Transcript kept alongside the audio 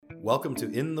Welcome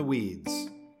to In the Weeds,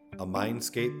 a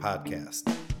Mindscape podcast.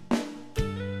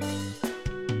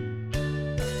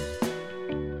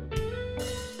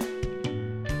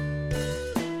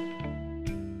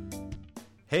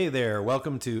 Hey there,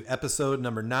 welcome to episode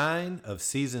number 9 of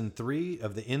season 3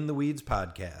 of the In the Weeds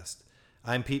podcast.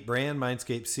 I'm Pete Brand,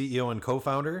 Mindscape CEO and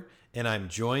co-founder, and I'm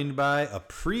joined by a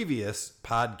previous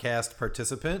podcast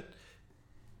participant,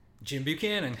 Jim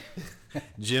Buchanan.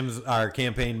 Jim's our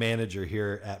campaign manager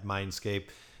here at Mindscape.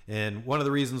 And one of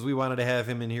the reasons we wanted to have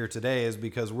him in here today is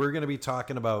because we're going to be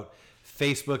talking about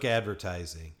Facebook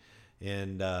advertising.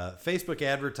 And Facebook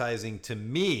advertising, to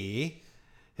me,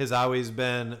 has always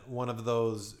been one of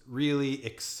those really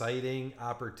exciting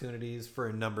opportunities for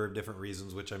a number of different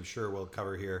reasons, which I'm sure we'll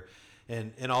cover here.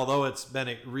 And although it's been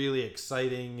a really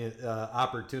exciting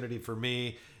opportunity for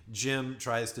me, Jim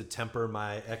tries to temper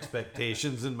my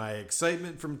expectations and my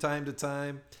excitement from time to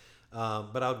time.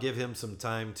 But I'll give him some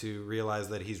time to realize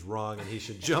that he's wrong and he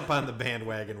should jump on the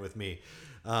bandwagon with me.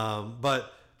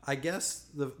 But I guess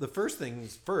the first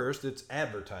things first, it's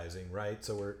advertising, right?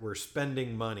 So we're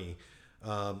spending money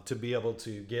to be able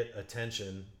to get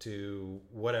attention to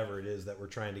whatever it is that we're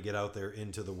trying to get out there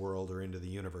into the world or into the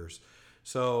universe.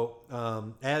 So,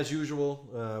 as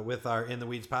usual, with our In the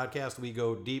Weeds podcast, we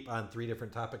go deep on 3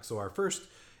 different topics. So our first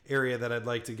area that I'd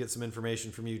like to get some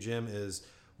information from you, Jim, is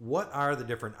what are the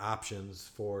different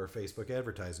options for Facebook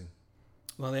advertising?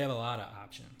 Well, they have a lot of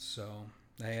options. So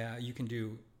you can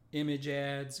do image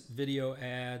ads, video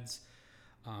ads,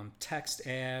 text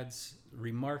ads,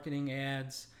 remarketing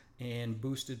ads, and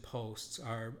boosted posts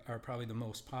are probably the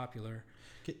most popular.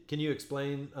 Can you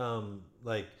explain,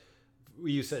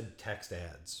 you said text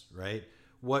ads, right?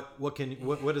 What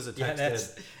is a text ad?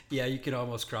 Yeah, you could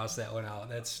almost cross that one out.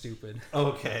 That's stupid.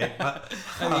 Okay. I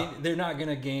mean, they're not going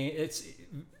to gain.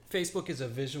 Facebook is a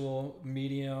visual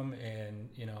medium, and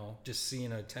just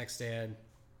seeing a text ad,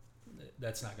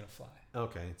 that's not going to fly.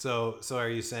 Okay. So are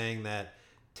you saying that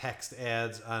text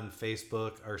ads on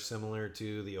Facebook are similar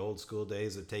to the old school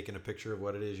days of taking a picture of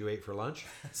what it is you ate for lunch,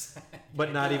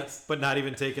 but not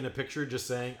even taking a picture, just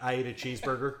saying I ate a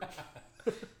cheeseburger?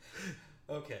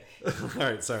 Okay. All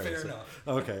right. Sorry. Fair enough.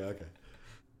 Okay.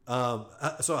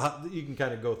 So you can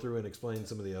kind of go through and explain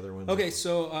some of the other ones. Okay.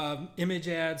 So image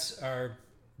ads are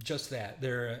just that.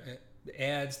 They're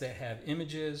ads that have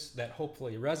images that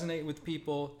hopefully resonate with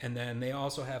people, and then they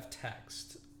also have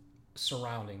text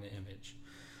surrounding the image.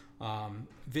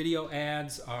 Video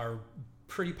ads are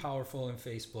pretty powerful in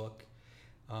Facebook,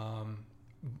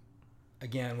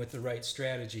 again, with the right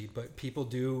strategy, but people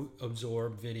do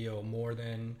absorb video more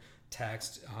than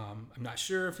text. I'm not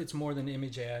sure if it's more than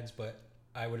image ads, but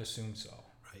I would assume so.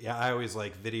 Right. Yeah, I always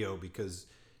like video because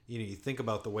you think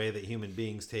about the way that human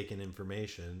beings take in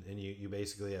information, and you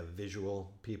basically have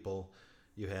visual people,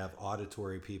 you have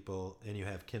auditory people, and you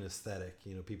have kinesthetic,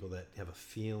 people that have a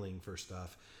feeling for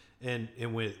stuff. And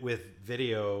with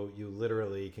video, you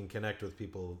literally can connect with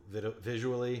people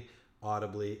visually,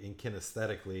 audibly, and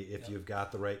kinesthetically if you've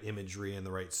got the right imagery and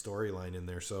the right storyline in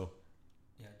there. So,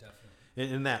 yeah,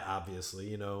 definitely. And that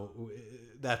obviously,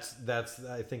 that's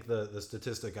I think the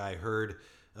statistic I heard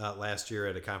last year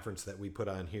at a conference that we put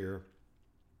on here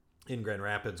in Grand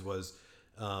Rapids was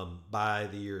by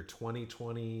the year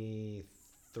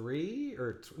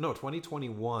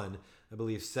 2021, I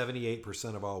believe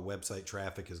 78% of all website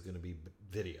traffic is going to be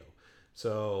video.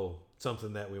 So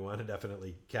something that we want to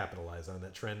definitely capitalize on.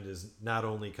 That trend is not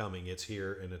only coming, it's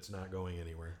here and it's not going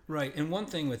anywhere. Right. And one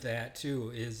thing with that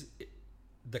too is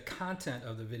the content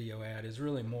of the video ad is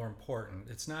really more important.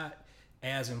 It's not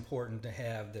as important to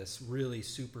have this really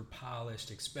super polished,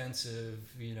 expensive,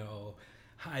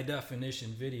 high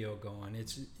definition video going.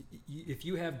 It's if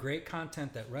you have great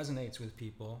content that resonates with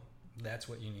people, that's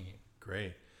what you need.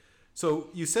 Great. So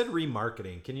you said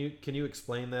remarketing. Can you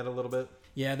explain that a little bit?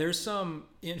 Yeah, there's some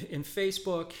in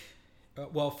Facebook.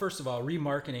 Well, first of all,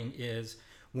 remarketing is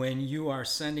when you are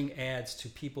sending ads to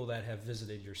people that have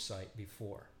visited your site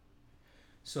before.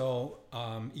 So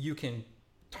you can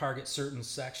target certain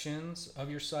sections of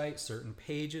your site, certain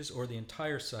pages, or the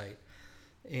entire site.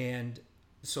 And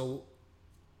so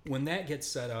when that gets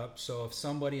set up, so if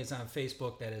somebody is on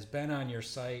Facebook that has been on your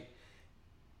site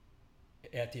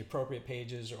at the appropriate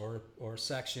pages or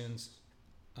sections,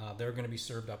 they're going to be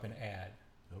served up an ad.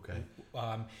 Okay.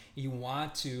 You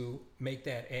want to make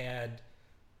that ad,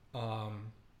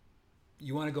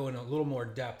 you want to go in a little more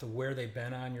depth of where they've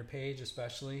been on your page,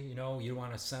 especially. You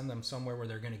want to send them somewhere where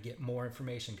they're going to get more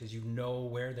information because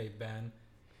where they've been,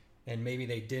 and maybe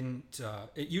they didn't.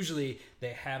 Usually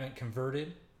they haven't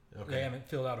converted. Okay. They haven't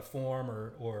filled out a form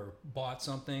or bought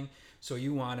something. So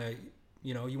you want to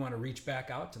you want to reach back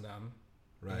out to them.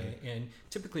 Right. And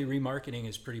typically remarketing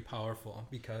is pretty powerful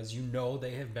because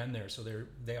they have been there, so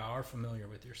they are familiar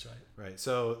with your site. Right.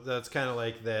 So that's kind of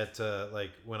like that, like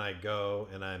when I go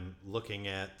and I'm looking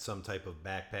at some type of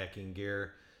backpacking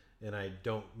gear and I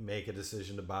don't make a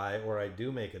decision to buy, or I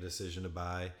do make a decision to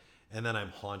buy, and then I'm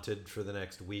haunted for the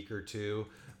next week or two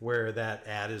where that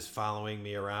ad is following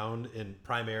me around, and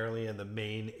primarily in the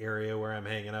main area where I'm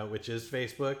hanging out, which is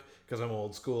Facebook, because I'm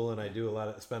old school and I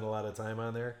spend a lot of time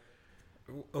on there.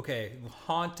 Okay,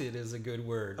 haunted is a good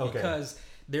word, because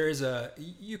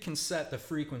you can set the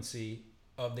frequency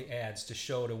of the ads to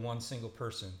show to one single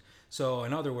person. So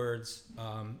in other words,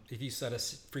 if you set a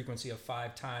frequency of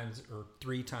 5 times or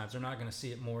 3 times, they're not going to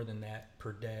see it more than that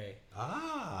per day.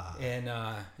 And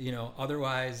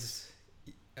otherwise,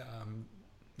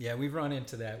 we've run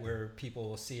into that where people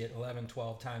will see it 11,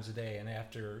 12 times a day, and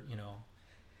after,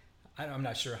 I'm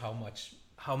not sure how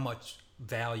much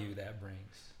value that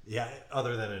brings. Yeah,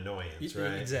 other than annoyance,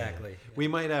 right? Exactly. Yeah. We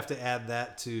might have to add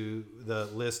that to the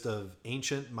list of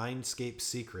ancient Mindscape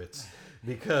secrets,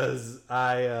 because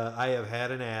I have had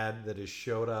an ad that has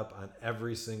showed up on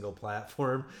every single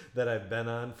platform that I've been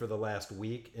on for the last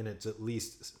week, and it's at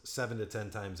least 7 to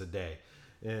 10 times a day,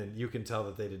 and you can tell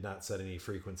that they did not set any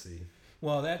frequency.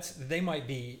 Well,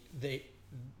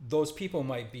 those people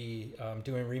might be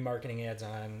doing remarketing ads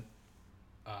on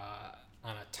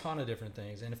a ton of different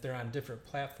things, and if they're on different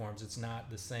platforms, it's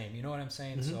not the same. You know what I'm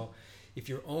saying? Mm-hmm. So if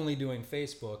you're only doing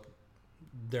Facebook,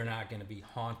 they're not going to be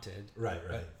haunted, right,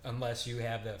 unless you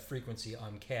have the frequency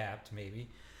uncapped, maybe.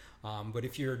 But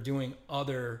if you're doing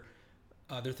other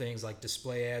things like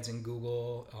display ads in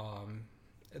Google,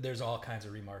 there's all kinds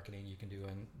of remarketing you can do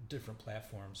on different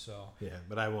platforms. So yeah,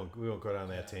 but we won't go down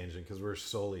that tangent, because we're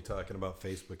solely talking about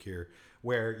Facebook here,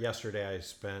 where yesterday I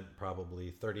spent probably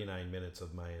 39 minutes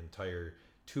of my entire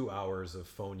 2 hours of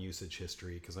phone usage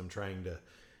history, because I'm trying to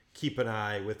keep an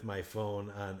eye with my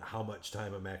phone on how much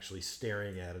time I'm actually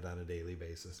staring at it on a daily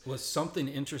basis. Well, something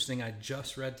interesting I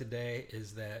just read today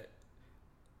is that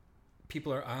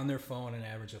people are on their phone an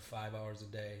average of 5 hours a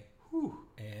day. Whew.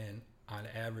 And on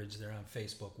average, they're on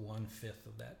Facebook 1/5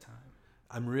 of that time.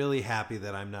 I'm really happy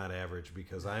that I'm not average,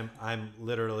 because I'm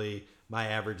literally, my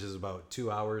average is about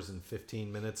 2 hours and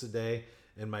 15 minutes a day,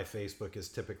 and my Facebook is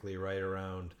typically right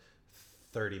around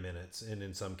 30 minutes, and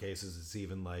in some cases it's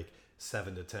even like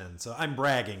 7 to 10. So I'm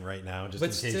bragging right now, just in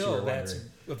case you were wondering. But still,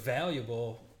 that's a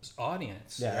valuable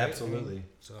audience. Yeah, right? absolutely.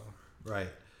 Right.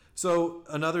 So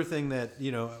another thing that,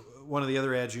 one of the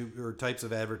other ads or types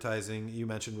of advertising you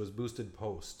mentioned was boosted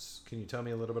posts. Can you tell me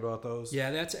a little bit about those?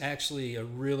 Yeah, that's actually a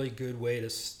really good way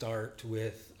to start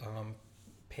with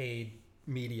paid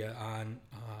media on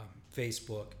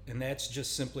Facebook. And that's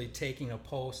just simply taking a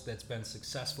post that's been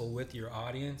successful with your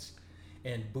audience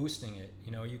and boosting it.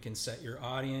 You can set your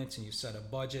audience and you set a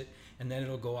budget, and then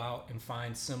it'll go out and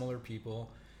find similar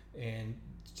people and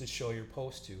to show your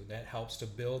post to. That helps to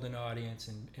build an audience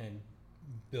and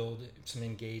build some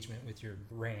engagement with your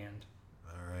brand.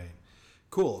 All right.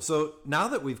 Cool. So now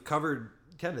that we've covered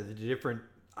kind of the different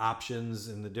options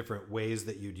and the different ways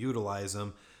that you'd utilize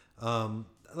them,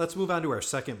 let's move on to our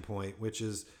second point, which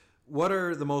is, what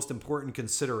are the most important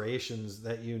considerations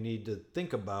that you need to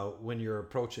think about when you're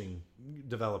approaching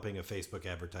developing a Facebook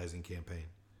advertising campaign?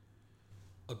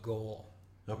 A goal.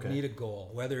 Okay. You need a goal,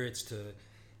 whether it's to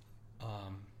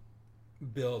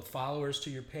build followers to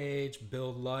your page,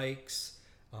 build likes,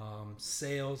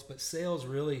 sales, but sales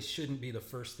really shouldn't be the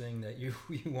first thing that you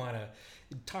want to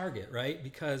target, right?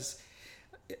 Because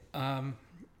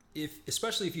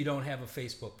especially if you don't have a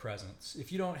Facebook presence,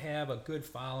 if you don't have a good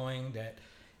following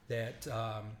that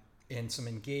and some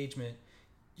engagement,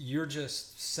 you're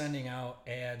just sending out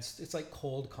ads. It's like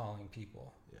cold calling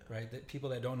people, right? That people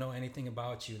that don't know anything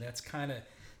about you.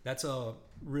 That's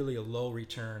really a low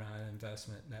return on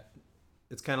investment.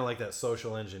 It's kind of like that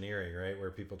social engineering, right?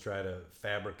 Where people try to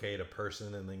fabricate a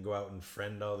person and then go out and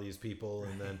friend all these people.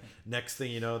 And then next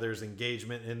thing you know, there's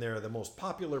engagement, and they're the most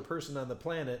popular person on the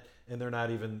planet, and they're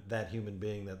not even that human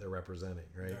being that they're representing,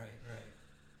 right?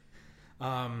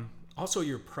 Right. Also,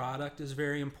 your product is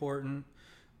very important,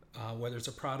 whether it's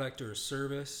a product or a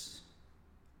service.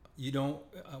 I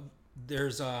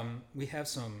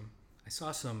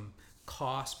saw some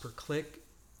cost per click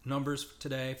numbers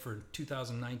today for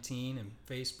 2019 in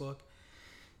Facebook.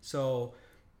 So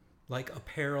like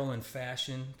apparel and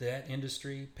fashion, that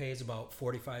industry pays about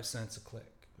 45 cents a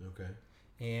click. Okay.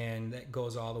 And that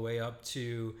goes all the way up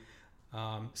to,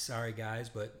 sorry guys,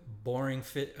 but boring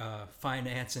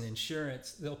finance and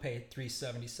insurance, they'll pay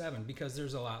 $3.77 because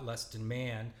there's a lot less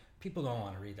demand people don't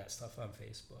want to read that stuff on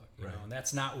Facebook, you Right. know, and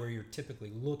that's not where you're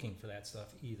typically looking for that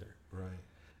stuff either. Right.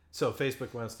 So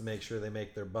Facebook wants to make sure they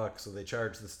make their buck, so they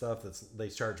charge they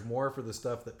charge more for the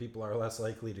stuff that people are less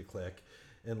likely to click,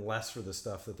 and less for the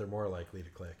stuff that they're more likely to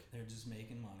click. They're just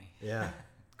making money. Yeah,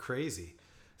 crazy.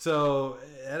 So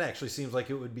it actually seems like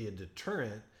it would be a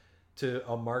deterrent to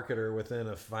a marketer within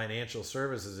a financial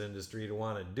services industry to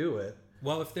want to do it.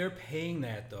 Well, if they're paying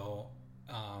that though,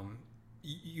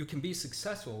 you can be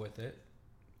successful with it,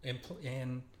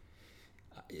 and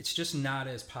it's just not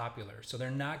as popular. So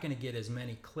they're not going to get as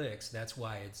many clicks. That's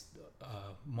why it's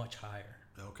much higher.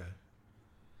 Okay.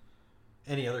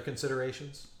 Any other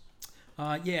considerations?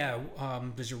 Does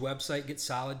your website get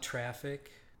solid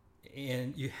traffic?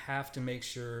 And you have to make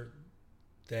sure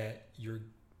that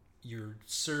you're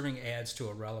serving ads to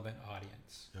a relevant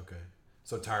audience. Okay.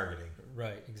 So targeting.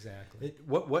 Right, exactly.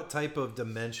 What type of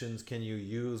dimensions can you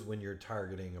use when you're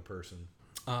targeting a person?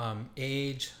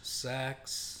 Age,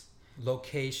 sex,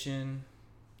 location,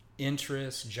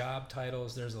 interests, job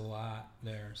titles. There's a lot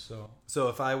there. So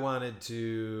if I wanted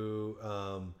to,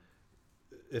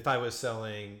 if I was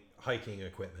selling hiking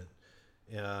equipment,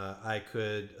 I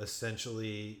could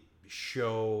essentially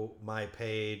show my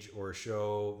page or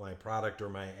show my product or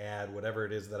my ad, whatever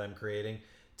it is that I'm creating,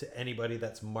 to anybody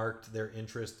that's marked their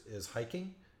interest as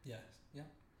hiking. Yes, yeah.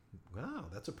 Wow,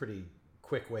 that's a pretty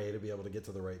quick way to be able to get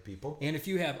to the right people. And if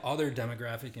you have other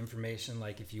demographic information,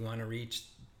 like if you want to reach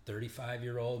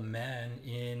 35-year-old men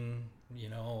in, you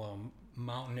know, a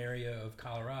mountain area of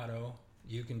Colorado,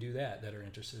 you can do that are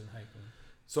interested in hiking.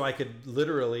 So I could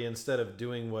literally, instead of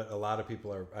doing what a lot of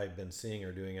people I've been seeing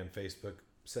are doing on Facebook,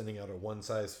 sending out a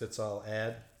one-size-fits-all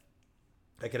ad,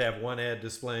 I could have one ad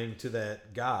displaying to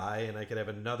that guy, and I could have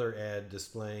another ad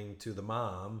displaying to the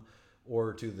mom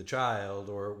or to the child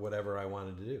or whatever I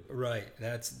wanted to do. Right.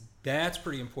 That's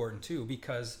pretty important too,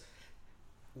 because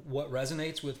what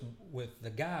resonates with the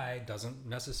guy doesn't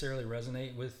necessarily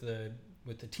resonate with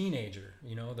the teenager,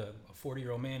 you know, the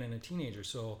 40-year-old man and a teenager.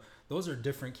 So those are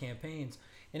different campaigns,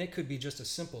 and it could be just a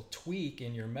simple tweak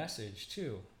in your message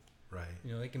too. Right.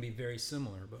 You know, they can be very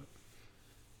similar, but.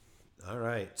 All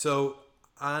right. So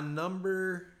on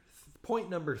point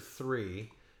number 3,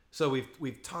 so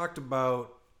we've talked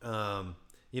about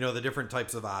the different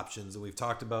types of options, and we've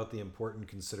talked about the important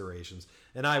considerations.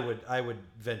 And I would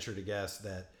venture to guess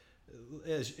that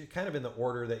as kind of in the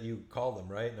order that you call them,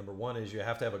 right? Number 1 is you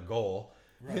have to have a goal,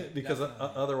 right? Because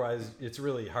otherwise it's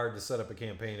really hard to set up a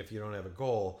campaign if you don't have a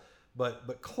goal.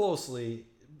 But closely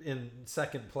in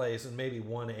second place, and maybe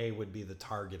 1A would be the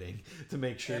targeting, to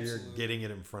make sure Absolutely. You're getting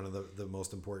it in front of the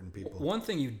most important people. One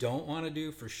thing you don't want to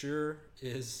do for sure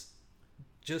is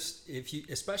just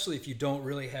especially if you don't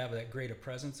really have that great a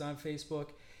presence on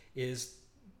Facebook, is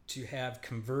to have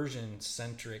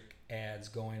conversion-centric ads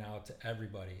going out to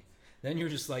everybody. Then you're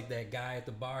just like that guy at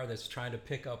the bar that's trying to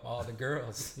pick up all the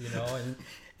girls, you know,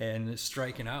 and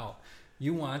striking out.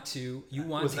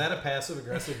 Was that a passive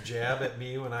aggressive jab at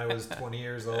me when I was 20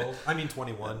 years old? I mean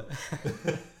 21.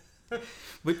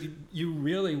 But you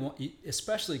really want,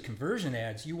 especially conversion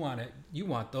ads, you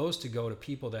want those to go to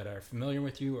people that are familiar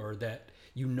with you, or that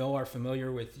you know are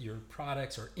familiar with your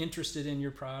products or interested in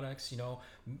your products. You know,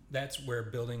 that's where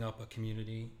building up a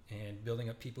community and building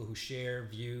up people who share,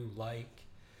 view, like,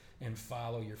 and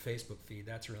follow your Facebook feed,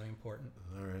 that's really important.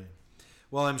 All right.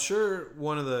 Well, I'm sure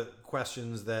one of the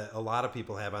questions that a lot of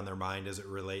people have on their mind as it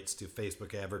relates to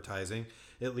Facebook advertising,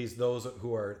 at least those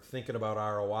who are thinking about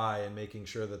ROI and making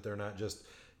sure that they're not just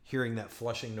hearing that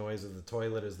flushing noise of the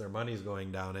toilet as their money's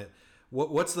going down it,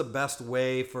 what's the best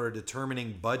way for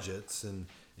determining budgets, and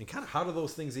kind of how do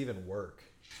those things even work?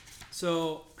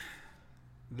 So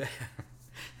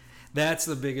that's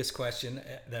the biggest question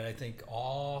that I think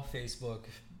all Facebook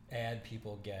ad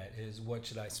people get is, what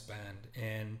should I spend?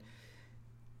 And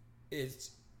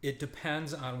it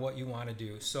depends on what you want to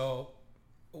do. So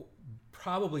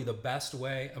probably the best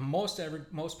way, most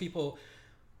people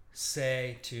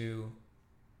say to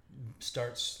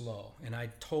start slow, and I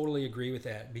totally agree with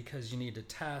that, because you need to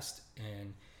test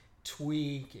and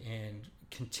tweak and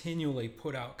continually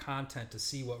put out content to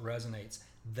see what resonates.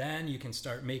 Then you can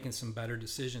start making some better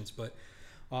decisions. But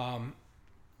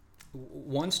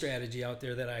one strategy out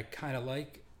there that I kind of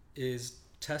like is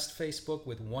test Facebook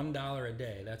with $1 a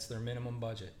day. That's their minimum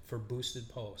budget for boosted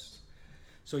posts.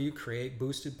 So you create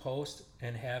boosted posts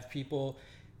and have people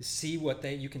see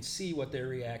you can see what they're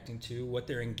reacting to, what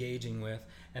they're engaging with,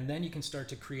 and then you can start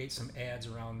to create some ads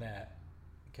around that.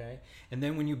 Okay? And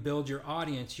then when you build your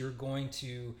audience, you're going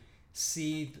to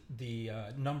see the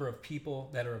number of people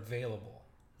that are available.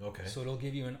 Okay. So it'll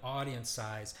give you an audience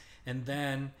size, and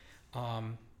then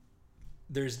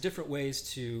there's different ways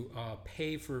to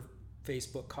pay for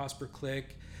Facebook, cost per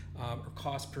click or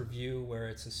cost per view, where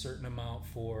it's a certain amount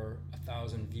for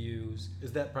 1,000 views.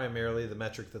 Is that primarily the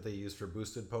metric that they use for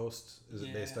boosted posts? Is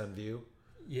it based on view?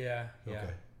 Yeah.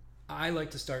 Okay. I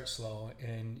like to start slow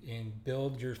and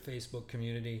build your Facebook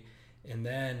community, and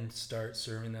then start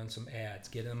serving them some ads.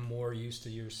 Get them more used to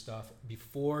your stuff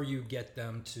before you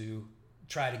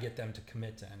try to get them to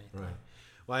commit to anything. Right.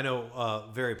 Well, I know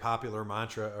a very popular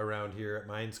mantra around here at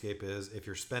Mindscape is, if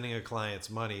you're spending a client's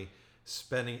money,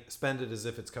 spend it as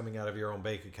if it's coming out of your own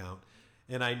bank account.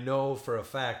 And I know for a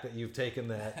fact that you've taken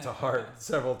that to heart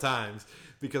several times,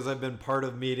 because I've been part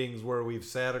of meetings where we've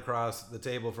sat across the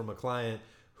table from a client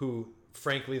who,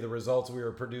 frankly, the results we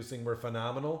were producing were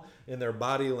phenomenal, and their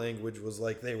body language was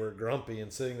like they were grumpy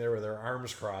and sitting there with their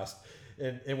arms crossed.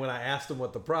 And when I asked them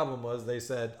what the problem was, they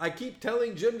said, I keep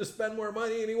telling Jim to spend more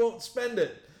money and he won't spend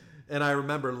it. And I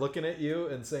remember looking at you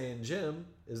and saying, Jim,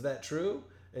 is that true?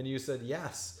 And you said,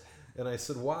 yes. And I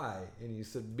said, why? And you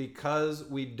said, because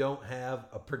we don't have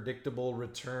a predictable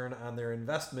return on their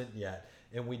investment yet,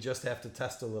 and we just have to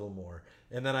test a little more.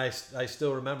 And then I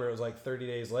still remember it was like 30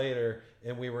 days later,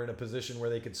 and we were in a position where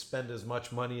they could spend as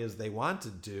much money as they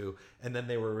wanted to, and then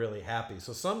they were really happy.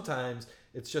 So sometimes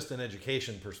it's just an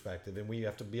education perspective, and we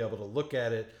have to be able to look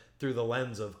at it through the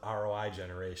lens of ROI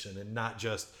generation, and not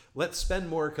just let's spend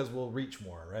more because we'll reach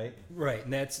more, right? Right,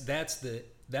 and that's the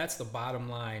bottom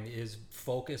line, is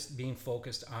being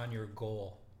focused on your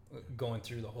goal, going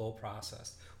through the whole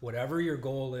process. Whatever your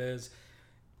goal is,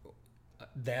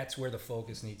 that's where the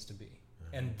focus needs to be.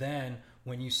 And then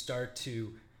when you start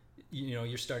to,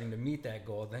 you're starting to meet that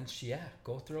goal, then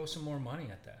go throw some more money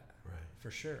at that. Right.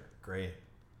 For sure. Great.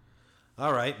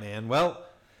 All right, man. Well,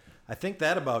 I think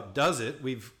that about does it.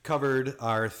 We've covered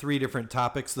our 3 different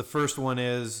topics. The first one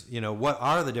is, what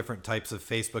are the different types of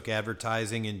Facebook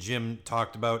advertising? And Jim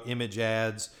talked about image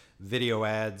ads, video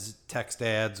ads, text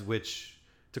ads, which,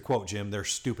 to quote Jim, they're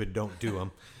stupid, don't do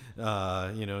them.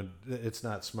 It's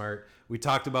not smart. We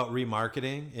talked about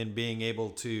remarketing and being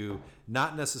able to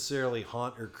not necessarily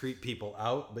haunt or creep people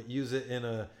out, but use it in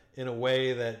a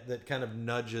way that kind of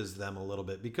nudges them a little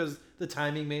bit, because the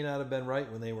timing may not have been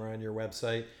right when they were on your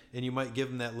website, and you might give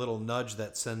them that little nudge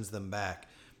that sends them back.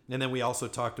 And then we also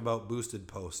talked about boosted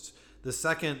posts. The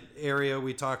second area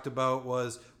we talked about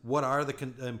was, what are the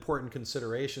important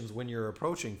considerations when you're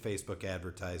approaching Facebook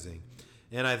advertising?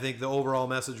 And I think the overall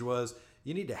message was,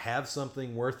 you need to have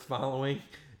something worth following,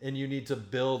 and you need to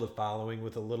build a following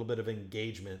with a little bit of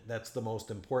engagement. That's the most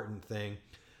important thing.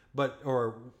 But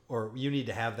or you need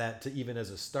to have that to even as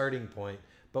a starting point.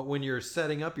 But when you're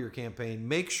setting up your campaign,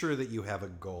 make sure that you have a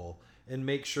goal, and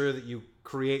make sure that you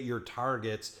create your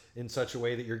targets in such a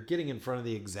way that you're getting in front of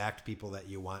the exact people that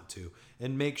you want to,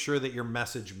 and make sure that your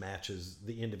message matches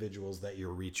the individuals that you're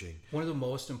reaching. One of the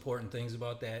most important things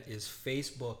about that is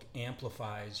Facebook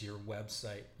amplifies your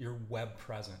website, your web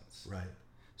presence. Right.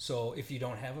 So if you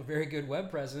don't have a very good web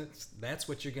presence, that's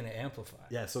what you're going to amplify.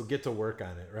 Yeah, so get to work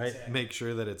on it, right? Exactly. Make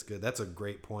sure that it's good. That's a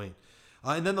great point.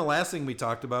 And then the last thing we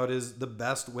talked about is the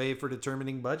best way for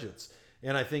determining budgets.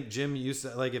 And I think, Jim, you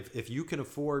said, like, if you can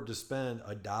afford to spend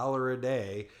 $1 a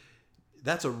day,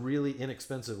 that's a really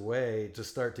inexpensive way to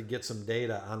start to get some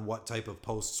data on what type of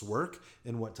posts work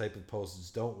and what type of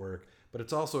posts don't work. But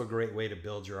it's also a great way to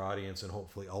build your audience and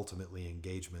hopefully ultimately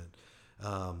engagement.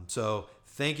 So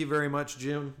thank you very much,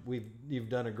 Jim. You've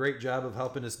done a great job of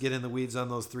helping us get in the weeds on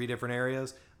those 3 different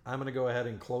areas. I'm going to go ahead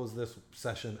and close this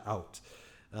session out.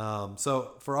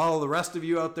 So for all the rest of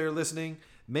you out there listening,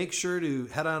 make sure to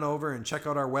head on over and check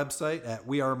out our website at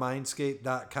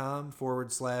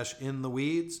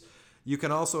wearemindscape.com/intheweeds. You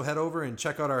can also head over and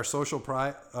check out our social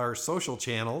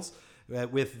channels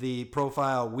with the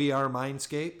profile We Are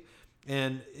Mindscape.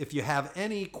 And if you have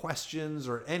any questions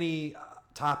or any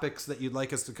topics that you'd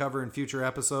like us to cover in future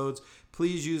episodes,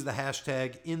 please use the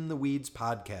hashtag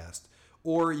InTheWeedsPodcast.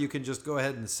 Or you can just go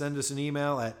ahead and send us an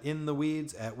email at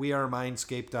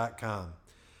intheweeds@wearemindscape.com.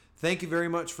 Thank you very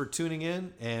much for tuning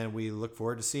in, and we look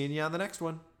forward to seeing you on the next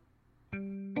one.